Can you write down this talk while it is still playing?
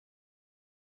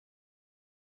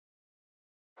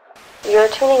You're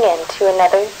tuning in to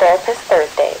another Therapist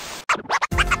Thursday.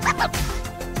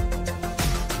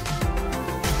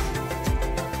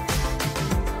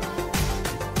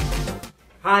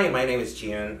 Hi, my name is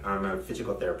Jian. I'm a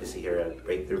physical therapist here at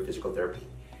Breakthrough Physical Therapy.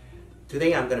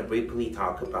 Today I'm going to briefly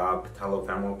talk about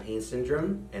patellofemoral pain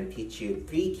syndrome and teach you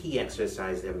 3 key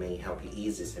exercises that may help you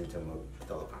ease the symptom of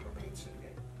patellofemoral pain syndrome.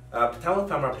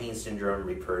 Patellofemoral pain syndrome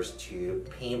refers to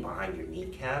pain behind your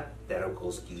kneecap that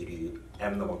occurs due to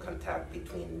abnormal contact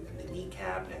between the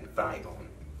kneecap and thigh bone.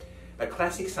 A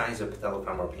classic signs of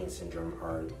patellofemoral pain syndrome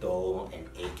are dull and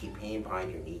achy pain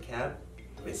behind your kneecap,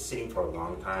 with sitting for a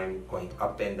long time, going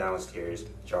up and down stairs,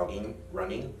 jogging,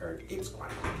 running, or deep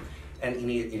squatting. And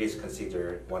it is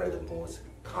considered one of the most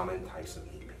common types of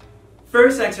knee pain.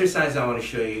 First exercise I want to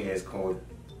show you is called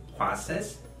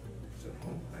quadriceps. So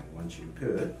I want you to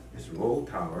put this roll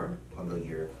towel under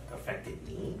your affected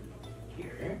knee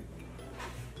here.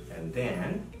 And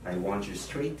then I want you to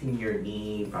straighten your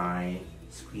knee by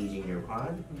squeezing your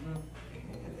quad. Okay,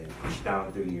 and then push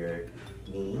down through your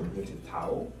knee into the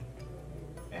towel.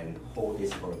 And hold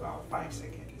this for about 5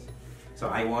 seconds. So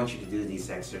I want you to do this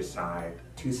exercise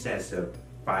 2 sets of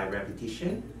 5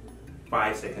 repetitions,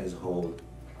 5 seconds hold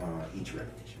each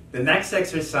repetition. The next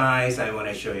exercise I want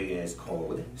to show you is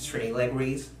called straight leg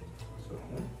raise. So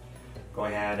go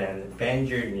ahead and bend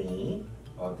your knee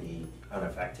on the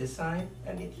unaffected side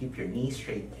and then keep your knee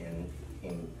straight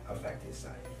in affected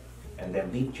side. And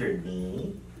then lift your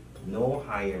knee no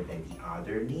higher than the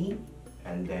other knee.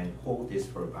 And then hold this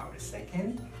for about a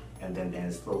second, and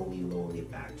then slowly lower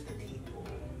it back to the table.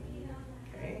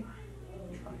 Okay,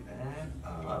 try that,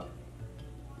 up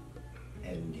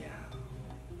and down.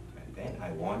 And then I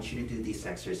want you to do this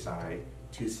exercise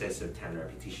 2 sets of 10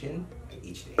 repetitions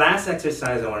each day. Last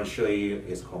exercise I want to show you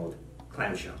is called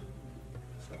clamshell.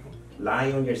 So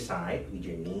lie on your side with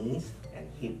your knees and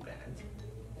hip bent,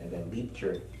 and then lift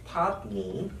your top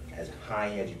knee as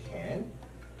high as you can,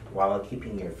 while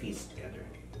keeping your feet together.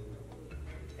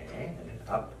 Okay, and then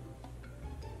up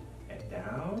and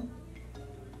down,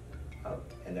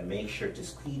 up, and then make sure to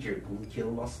squeeze your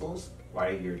gluteal muscles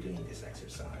while you're doing this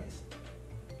exercise.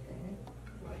 Okay,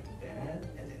 like that,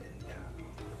 and then down.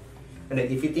 And then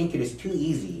if you think it is too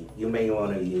easy, you may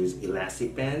want to use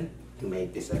elastic band to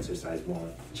make this exercise more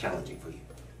challenging for you.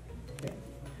 Okay.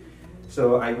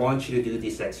 So I want you to do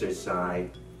this exercise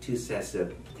 2 sets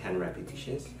of 10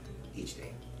 repetitions each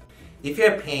day. If you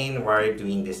have pain while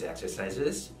doing these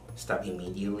exercises, stop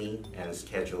immediately and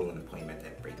schedule an appointment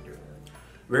at Breakthrough.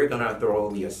 We're going to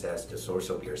thoroughly assess the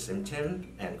source of your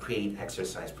symptom and create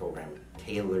exercise program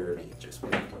tailored to your